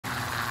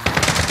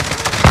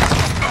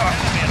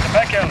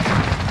kill.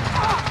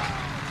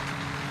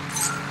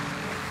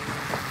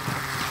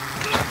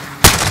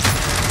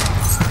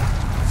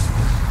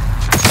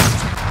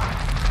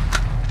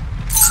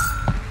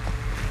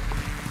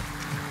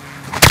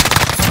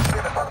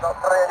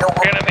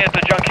 Enemy at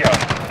the junkyard.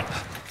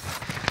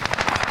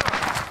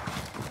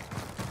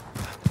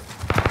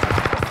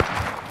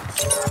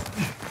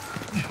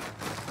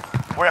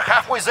 We're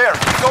halfway there.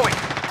 Keep going.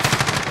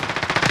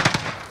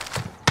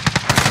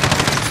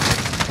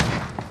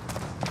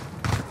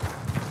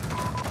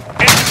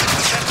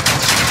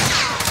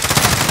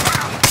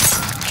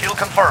 Kill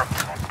confirmed.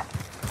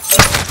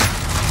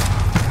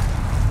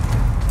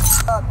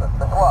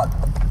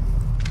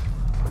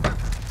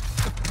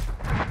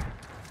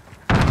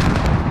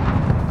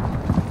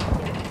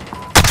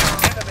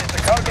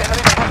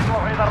 Enemy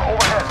personal radar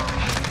overhead.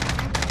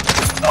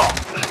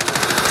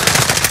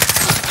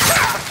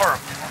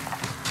 Confirmed.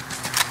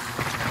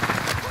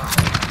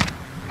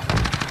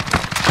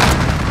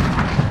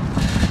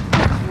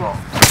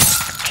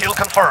 Kill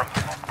confirmed.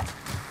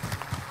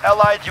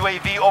 Allied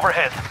UAV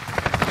overhead.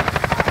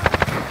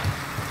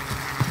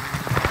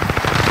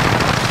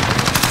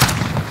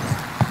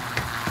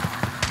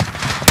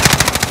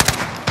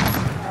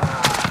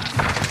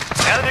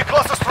 Enemy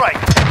cluster strike.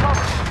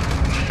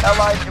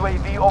 Allied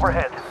UAV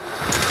overhead.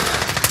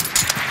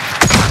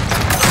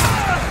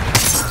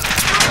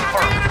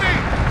 Confirmed.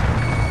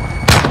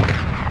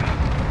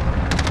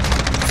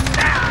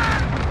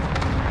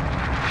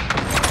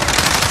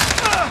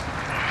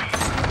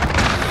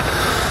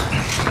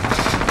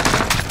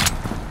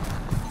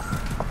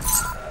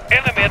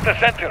 Enemy at the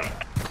center.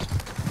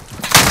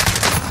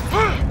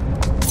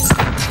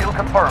 Kill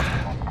confirmed.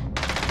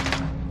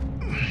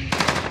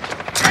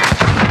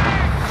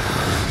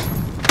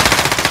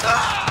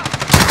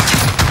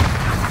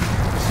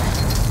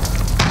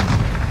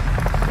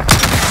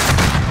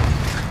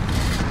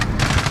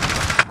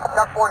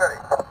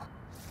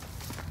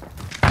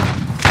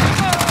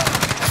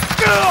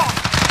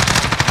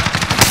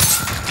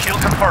 Kill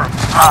confirmed.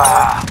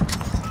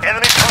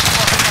 Enemy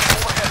personal radar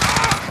overhead.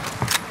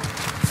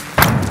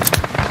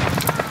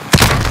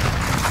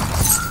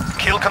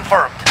 Kill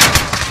confirmed.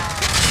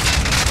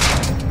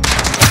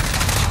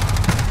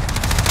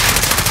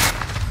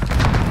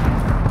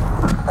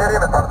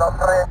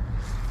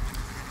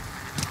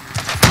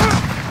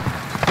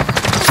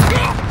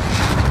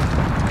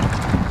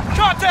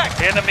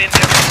 Contact! Enemy in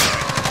there.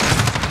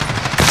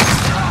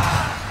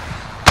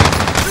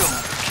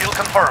 Kill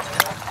confirmed.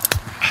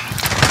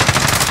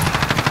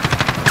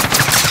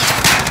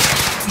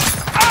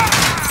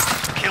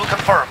 Kill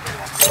confirmed.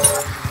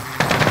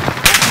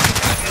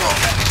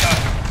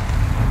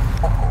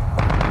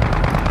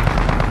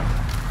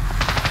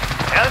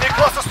 Enemy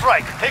cluster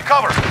strike. Take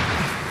cover.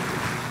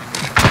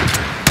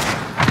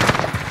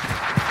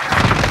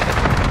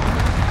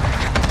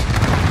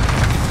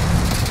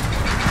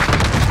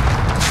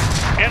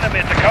 Enemy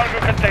at the cargo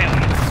container.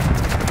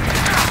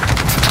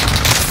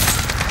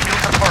 Kill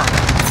confirmed.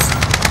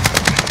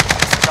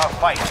 Now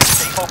fight.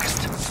 Stay focused.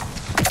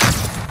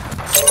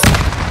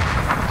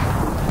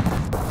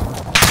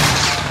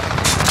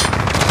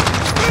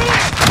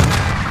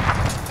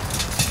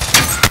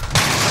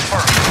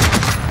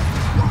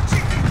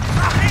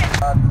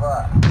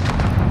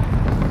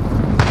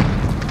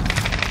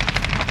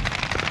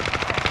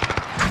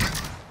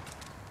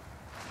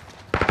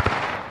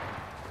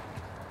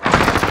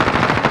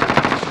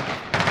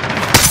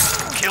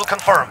 Kill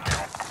confirmed.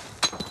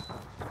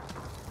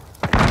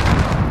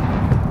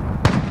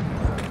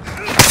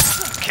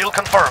 Kill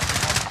confirmed.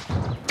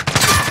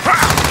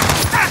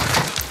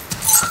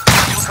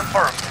 Kill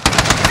confirmed.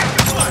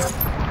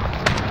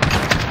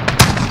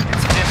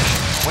 It's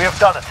finished. We have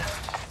done it.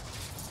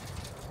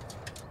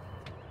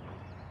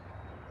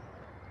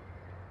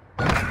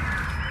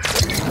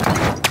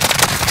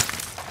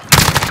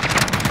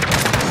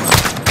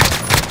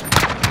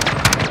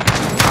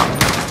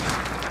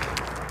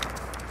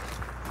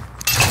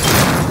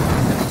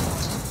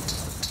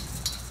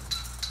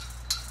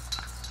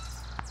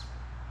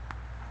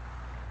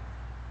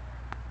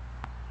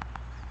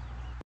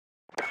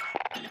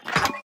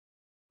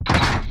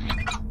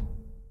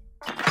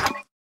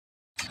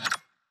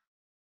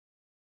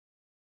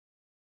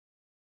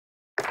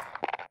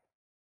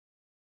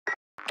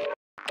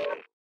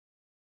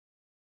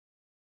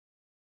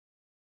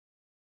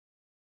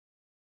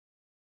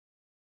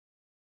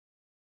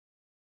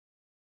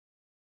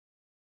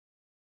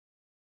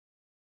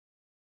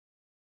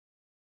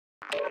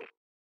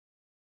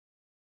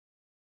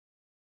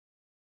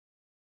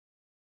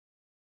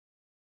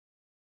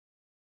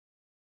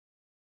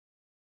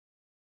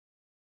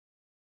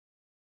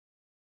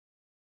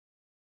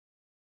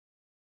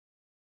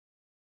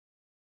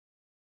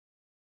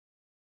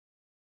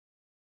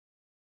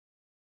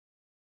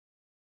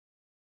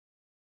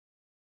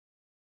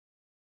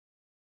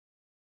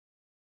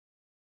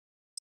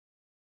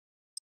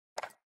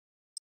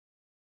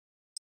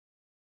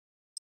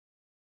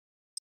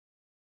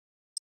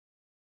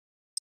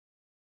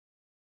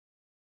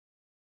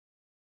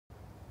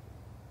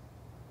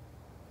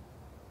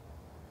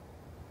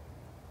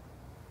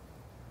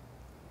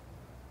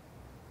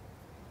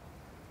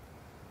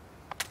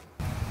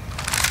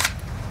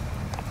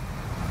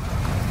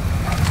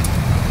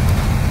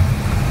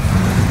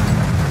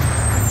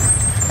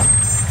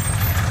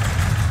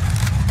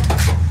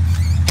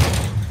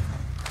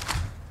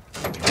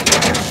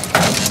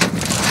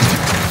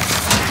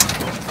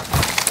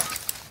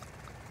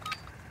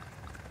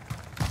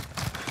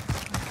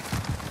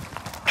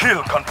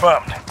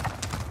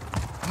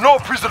 No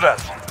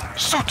prisoners.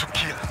 Shoot to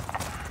kill.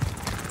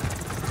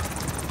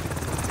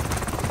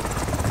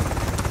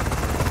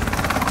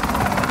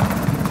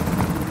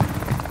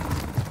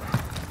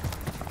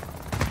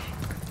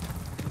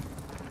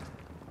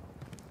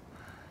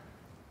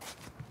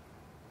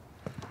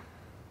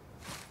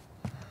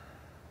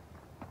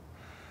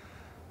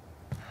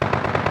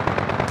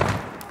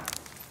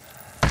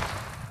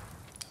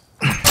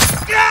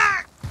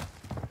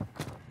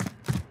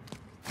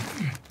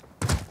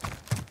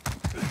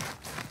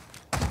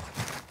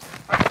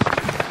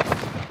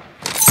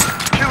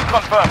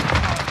 Confirmed.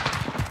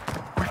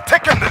 We've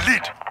taken the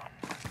lead.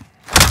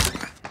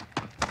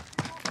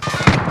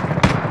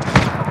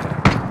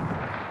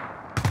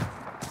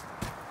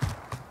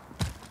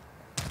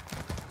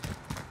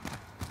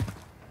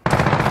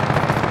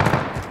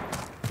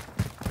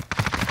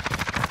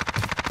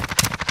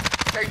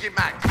 Changing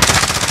mag.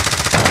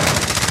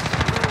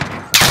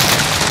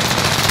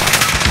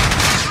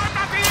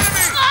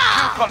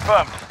 Kill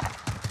confirmed.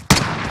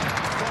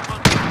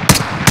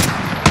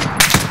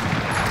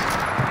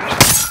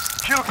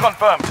 Kill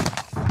confirmed.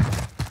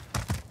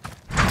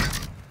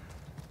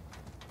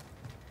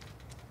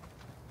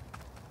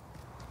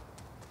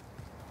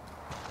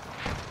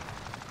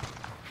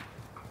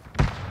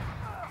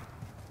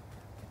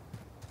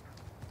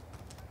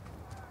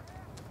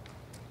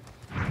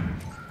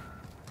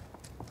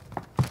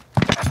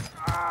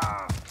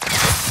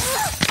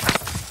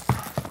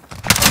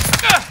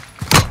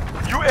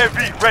 UAV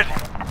ready.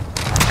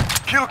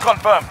 Kill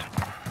confirmed.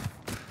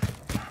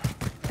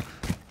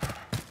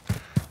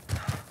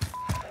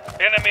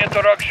 Enemy at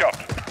the rock shop.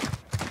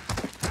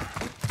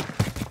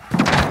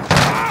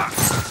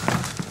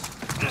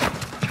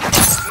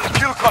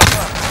 Kill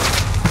confirmed.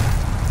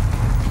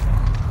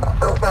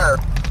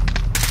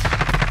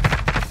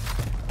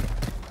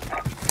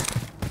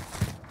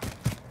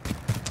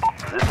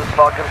 This is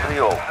Falcon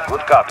 3-0.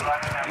 Good copy.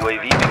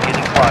 UAV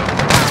beginning flyover.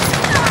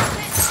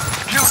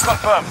 Kill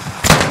confirmed.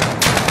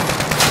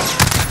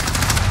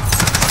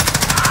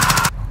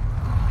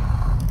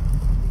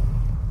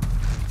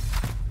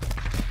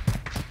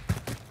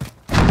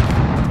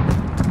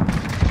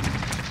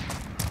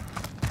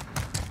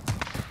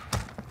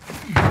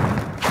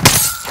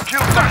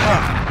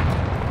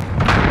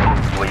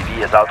 UAV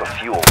is out of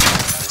fuel.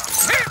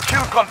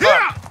 Kill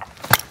confirmed.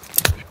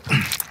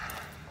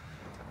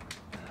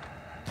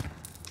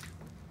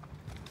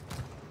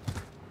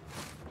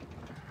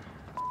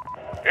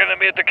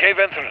 Enemy at the cave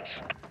entrance.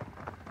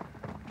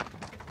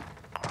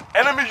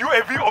 Enemy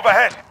UAV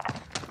overhead.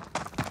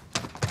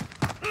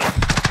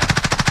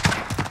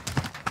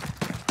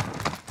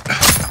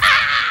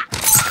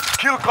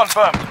 Kill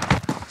confirmed.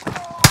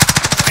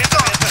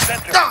 Enemy at the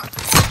center.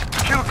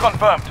 Kill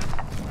confirmed.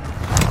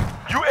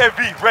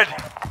 UAV ready.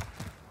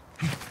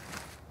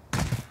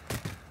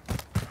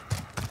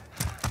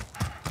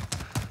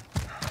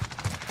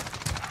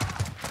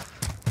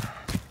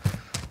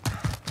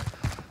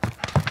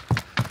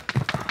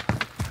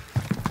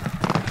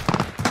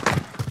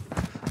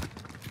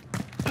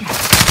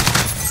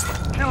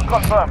 Kill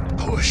confirmed.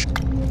 Push.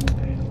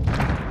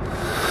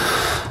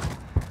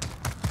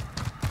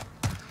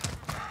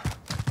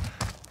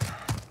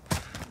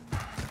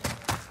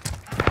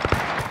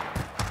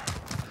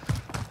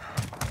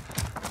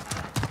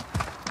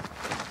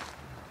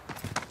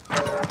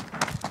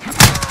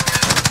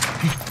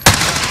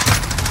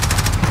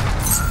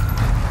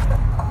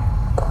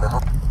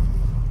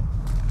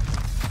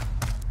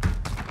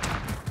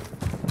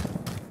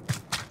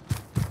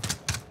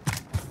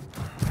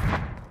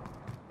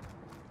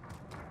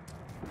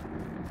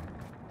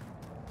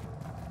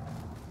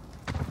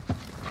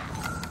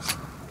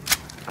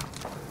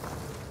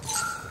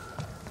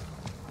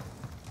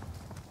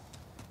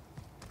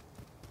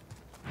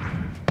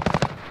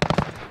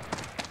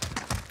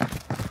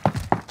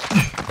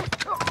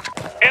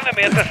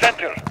 Enemy at the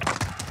center.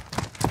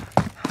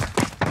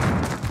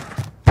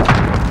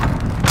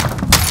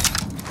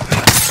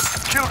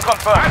 Kill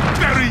confirmed. I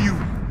bury you.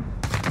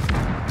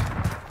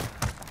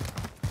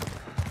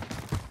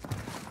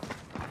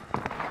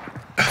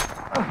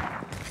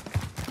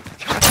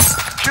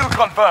 Kill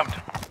confirmed.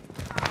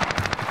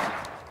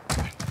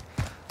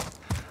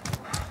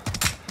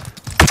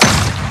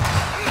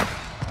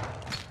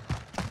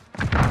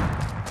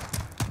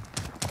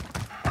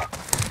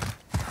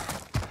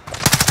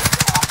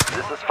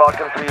 This is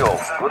Falcon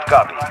 3-0. Good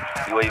copy.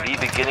 UAV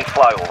beginning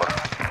flyover.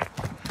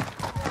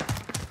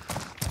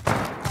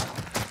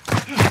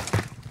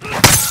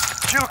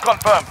 Kill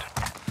confirmed.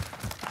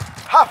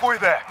 Halfway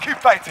there. Keep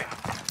fighting.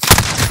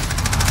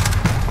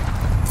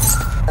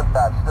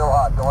 Impact still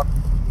hot. Going.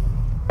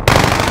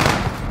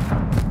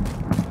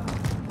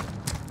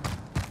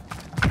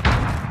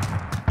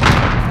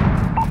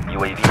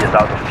 UAV is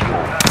out of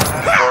fuel.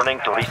 Returning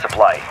to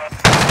resupply.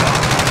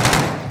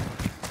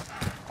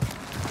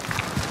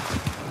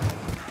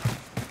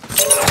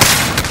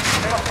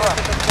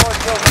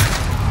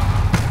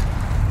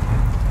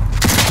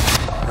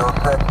 You're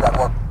set, that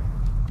one.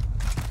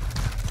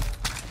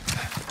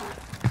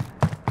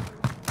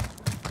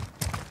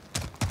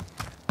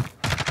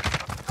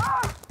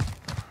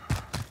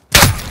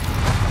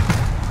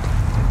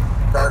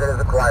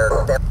 acquired.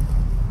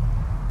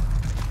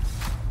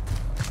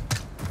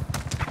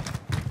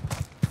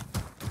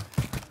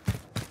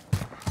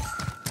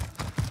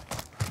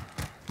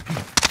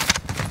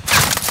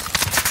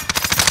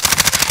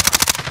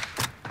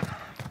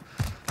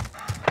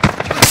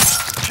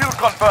 Kill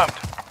confirmed.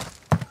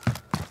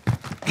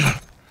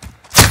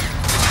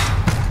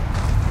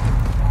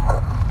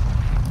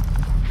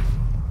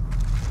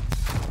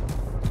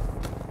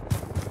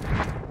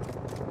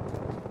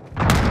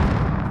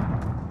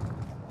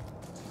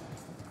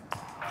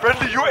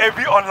 Friendly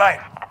UAV online.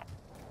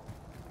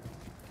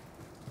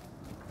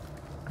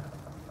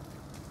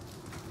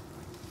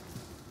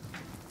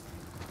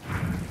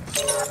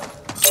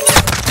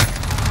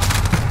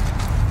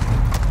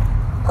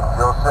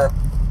 Still set.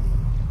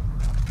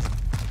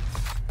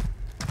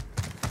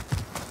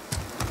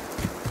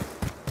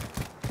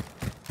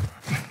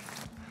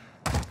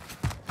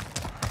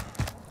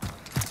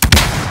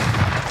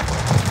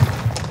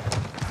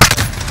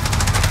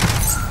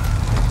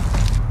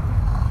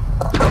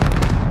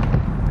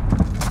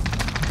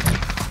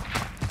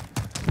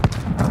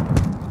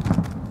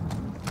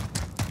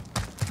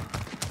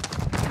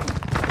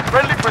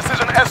 Friendly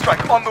precision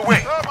airstrike on the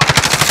way.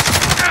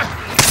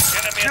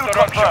 Enemy Kill at the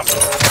rock shop.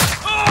 confirmed.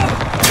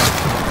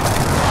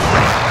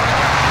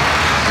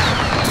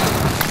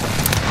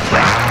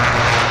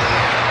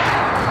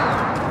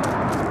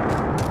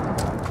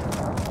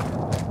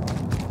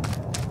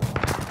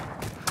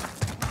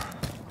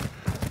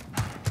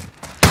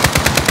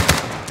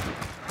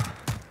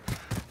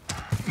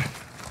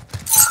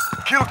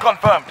 Kill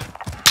confirmed.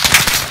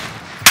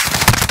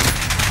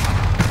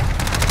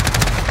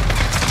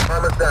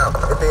 Armor's down.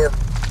 Hit the end.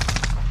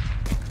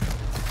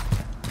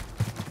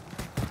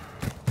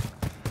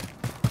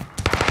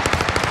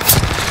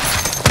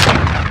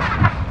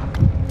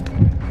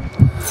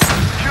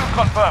 Kill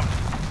confirmed.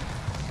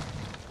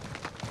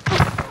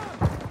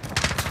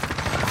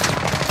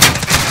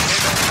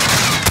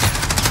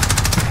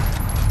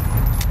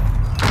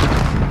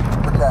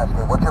 Ask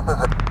me, what's your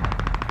position?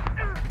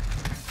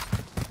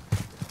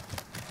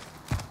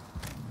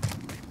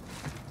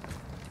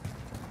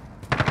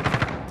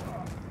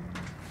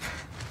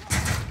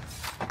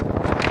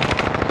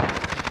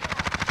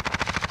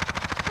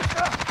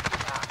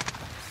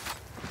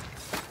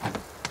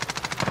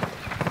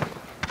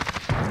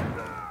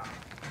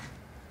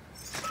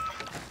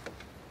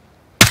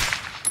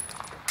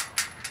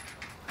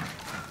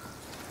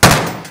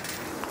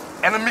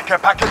 Enemy care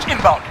package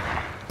inbound.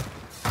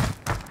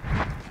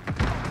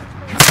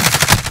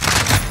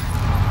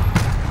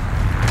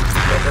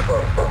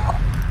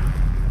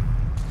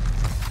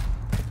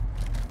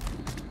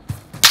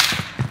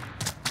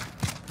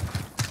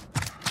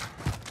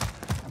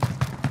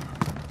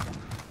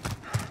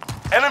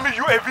 Enemy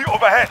UAV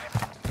overhead.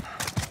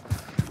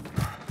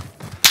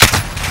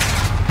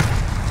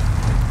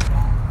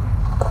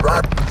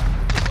 Right.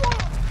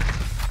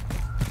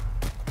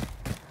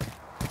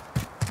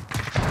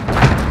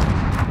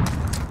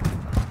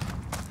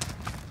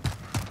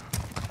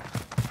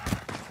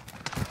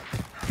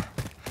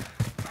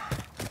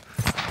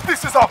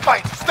 This is our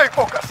fight. Stay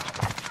focused.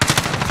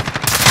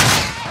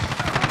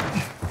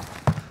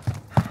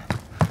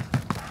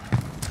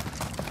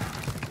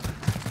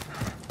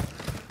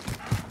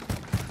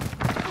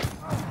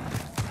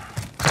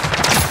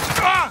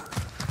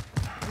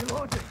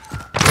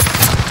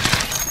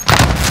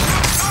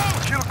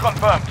 Kill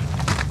confirmed.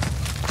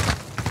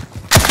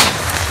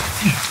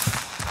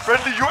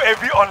 Friendly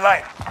UAV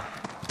online.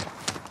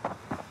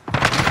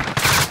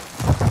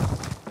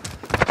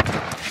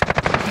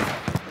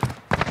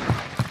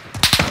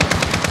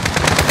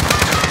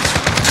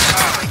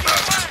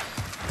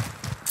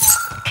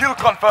 Kill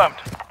confirmed.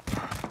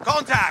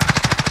 Contact!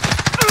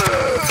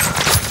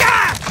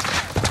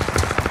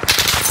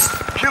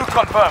 Kill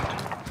confirmed.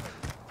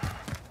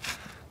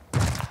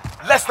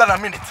 Less than a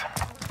minute.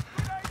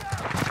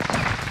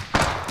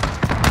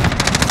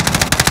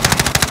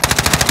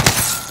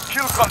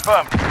 Kill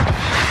confirmed.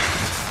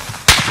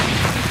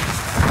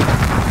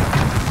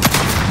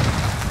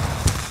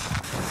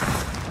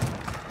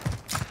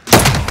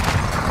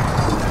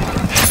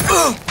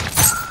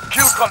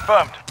 Kill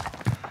confirmed.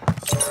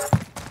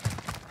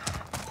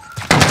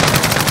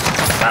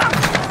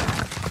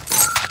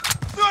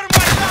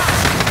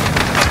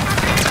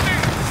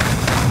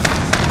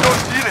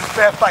 Don't deal in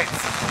fair fights.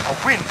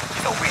 A win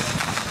is a win.